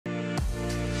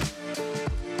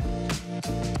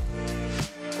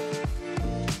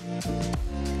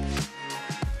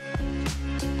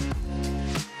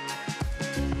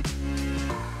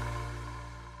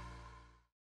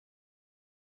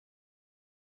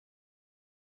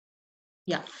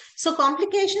Yeah. So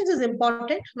complications is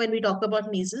important when we talk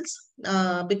about measles,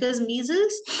 because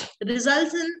measles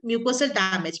results in mucosal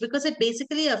damage, because it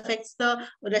basically affects the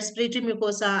respiratory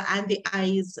mucosa and the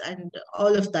eyes and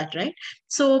all of that, right?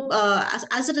 So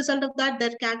as a result of that,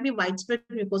 there can be widespread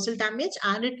mucosal damage,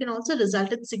 and it can also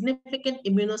result in significant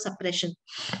immunosuppression,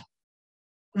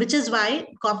 which is why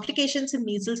complications in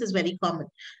measles is very common.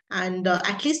 And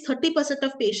at least 30%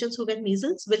 of patients who get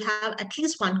measles will have at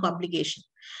least one complication.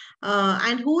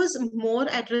 And who is more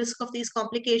at risk of these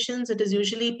complications? It is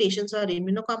usually patients who are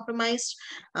immunocompromised,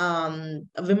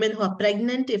 women who are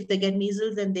pregnant. If they get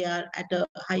measles, then they are at a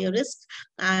higher risk.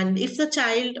 And if the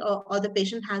child or the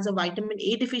patient has a vitamin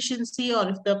A deficiency, or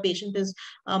if the patient is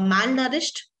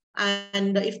malnourished,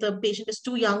 and if the patient is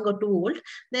too young or too old,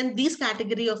 then these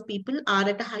category of people are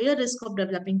at a higher risk of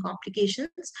developing complications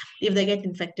if they get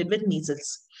infected with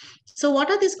measles. So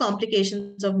what are these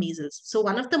complications of measles? So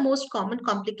one of the most common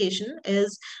complication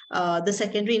is the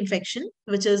secondary infection,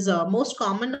 which is most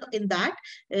common in that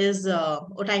is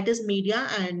otitis media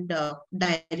and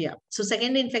diarrhea. So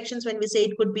secondary infections, when we say,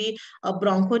 it could be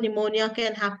bronchopneumonia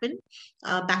can happen,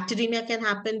 bacteremia can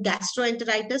happen,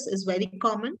 gastroenteritis is very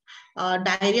common.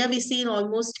 Diarrhea we see in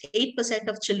almost 8%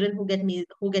 of children who get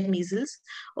measles.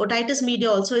 Otitis media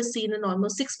also is seen in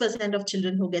almost 6% of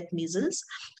children who get measles.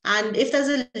 And if there's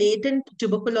a latent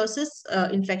tuberculosis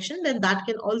infection, then that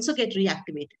can also get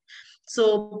reactivated.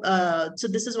 So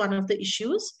this is one of the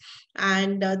issues.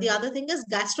 And the other thing is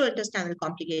gastrointestinal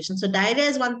complications. So diarrhea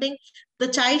is one thing. The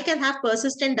child can have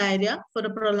persistent diarrhea for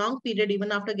a prolonged period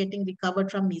even after getting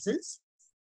recovered from measles.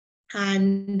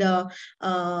 And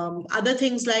other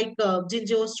things like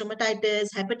gingiostomatitis,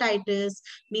 hepatitis,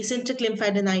 mesenteric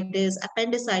lymphadenitis,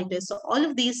 appendicitis. So all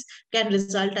of these can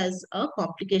result as a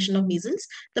complication of measles.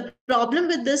 The problem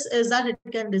with this is that it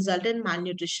can result in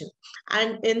malnutrition.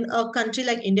 And in a country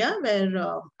like India, where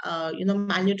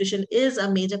malnutrition is a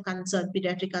major concern,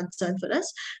 pediatric concern for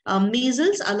us,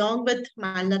 measles along with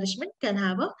malnourishment can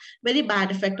have a very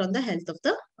bad effect on the health of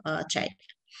the child.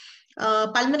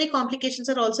 Pulmonary complications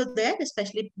are also there,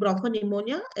 especially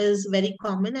bronchopneumonia is very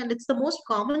common, and it's the most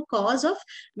common cause of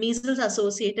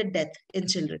measles-associated death in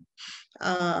children.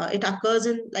 It occurs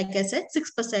in, like I said,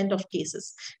 6% of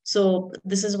cases. So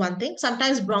this is one thing.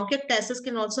 Sometimes bronchiectasis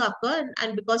can also occur,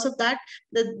 and because of that,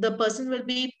 the person will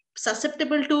be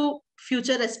susceptible to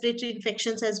future respiratory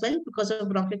infections as well. Because of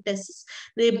bronchiectasis,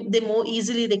 they more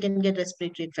easily they can get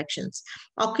respiratory infections.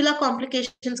 Ocular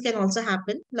complications can also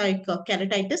happen, like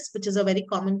keratitis, which is a very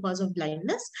common cause of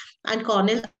blindness, and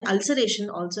corneal ulceration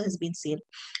also has been seen.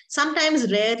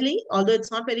 Sometimes, rarely, although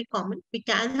it's not very common, we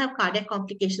can have cardiac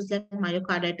complications like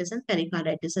myocarditis and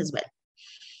pericarditis as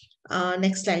well.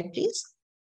 Next slide, please.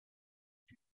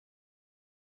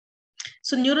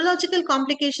 So neurological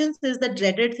complications is the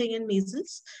dreaded thing in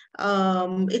measles.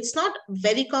 It's not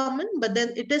very common, but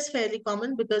then it is fairly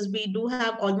common, because we do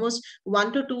have almost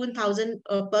 1 to 2 in 1,000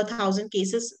 per 1,000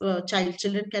 cases.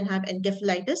 Children can have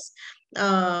encephalitis,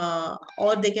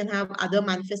 or they can have other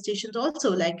manifestations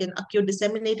also, like an acute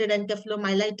disseminated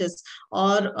encephalomyelitis,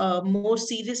 or more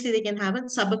seriously, they can have a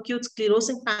subacute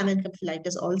sclerosing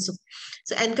panencephalitis also.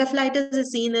 So encephalitis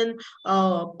is seen in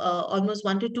almost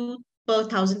 1 to 2 per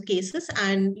 1,000 cases,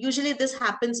 and usually this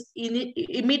happens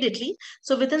immediately.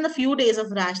 So within a few days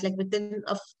of rash, like within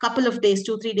a couple of days,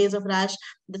 2-3 days of rash,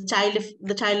 if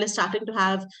the child is starting to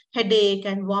have headache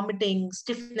and vomiting,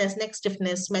 stiffness, neck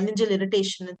stiffness, meningeal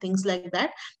irritation, and things like that,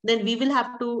 then we will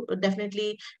have to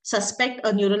definitely suspect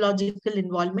a neurological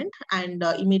involvement, and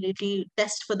immediately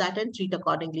test for that and treat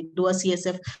accordingly. Do a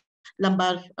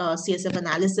lumbar CSF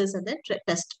analysis, and then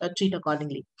treat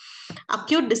accordingly.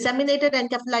 Acute disseminated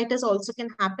encephalitis also can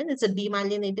happen. It's a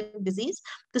demyelinating disease.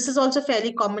 This is also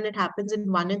fairly common. It happens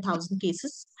in 1 in 1,000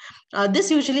 cases.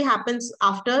 This usually happens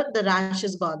after the rash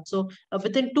is gone. So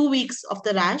within 2 weeks of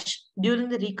the rash, during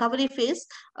the recovery phase,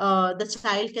 the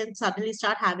child can suddenly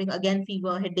start having again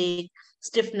fever, headache,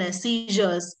 stiffness,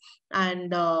 seizures,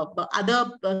 and other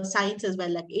signs as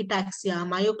well, like ataxia,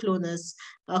 myoclonus,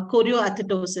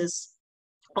 chorioathetosis.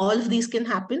 All of these can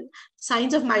happen.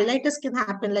 Signs of myelitis can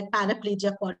happen, like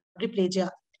paraplegia, quadriplegia,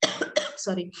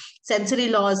 sorry, sensory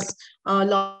loss,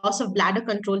 loss of bladder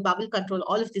control, bowel control,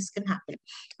 all of this can happen.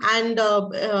 And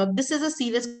this is a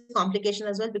serious complication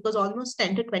as well, because almost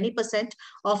 10 to 20%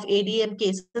 of ADM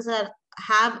cases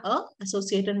have a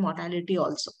associated mortality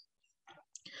also.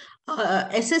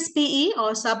 SSPE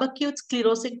or subacute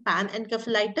sclerosing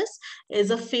panencephalitis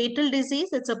is a fatal disease.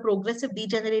 It's a progressive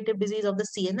degenerative disease of the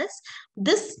CNS.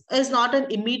 This is not an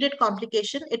immediate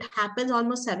complication. It happens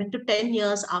almost 7 to 10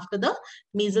 years after the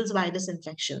measles virus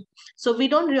infection. So we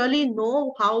don't really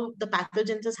know how the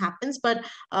pathogenesis happens, but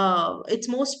it's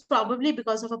most probably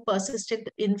because of a persistent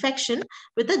infection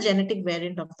with a genetic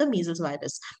variant of the measles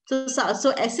virus. So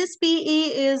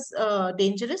SSPE is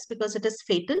dangerous because it is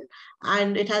fatal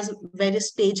and it has various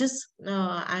stages,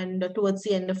 and towards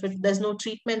the end of it there's no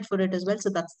treatment for it as well, so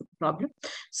that's the problem.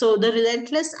 So the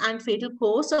relentless and fatal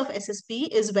course of SSP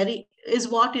is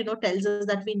what tells us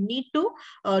that we need to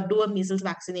do a measles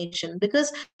vaccination,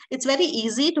 because it's very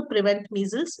easy to prevent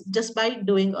measles just by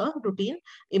doing a routine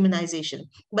immunization.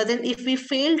 But then if we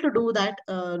fail to do that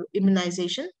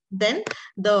immunization, then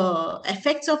the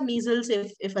effects of measles,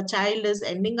 if a child is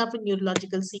ending up in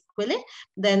neurological sequelae,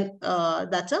 then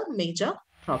that's a major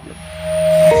problem.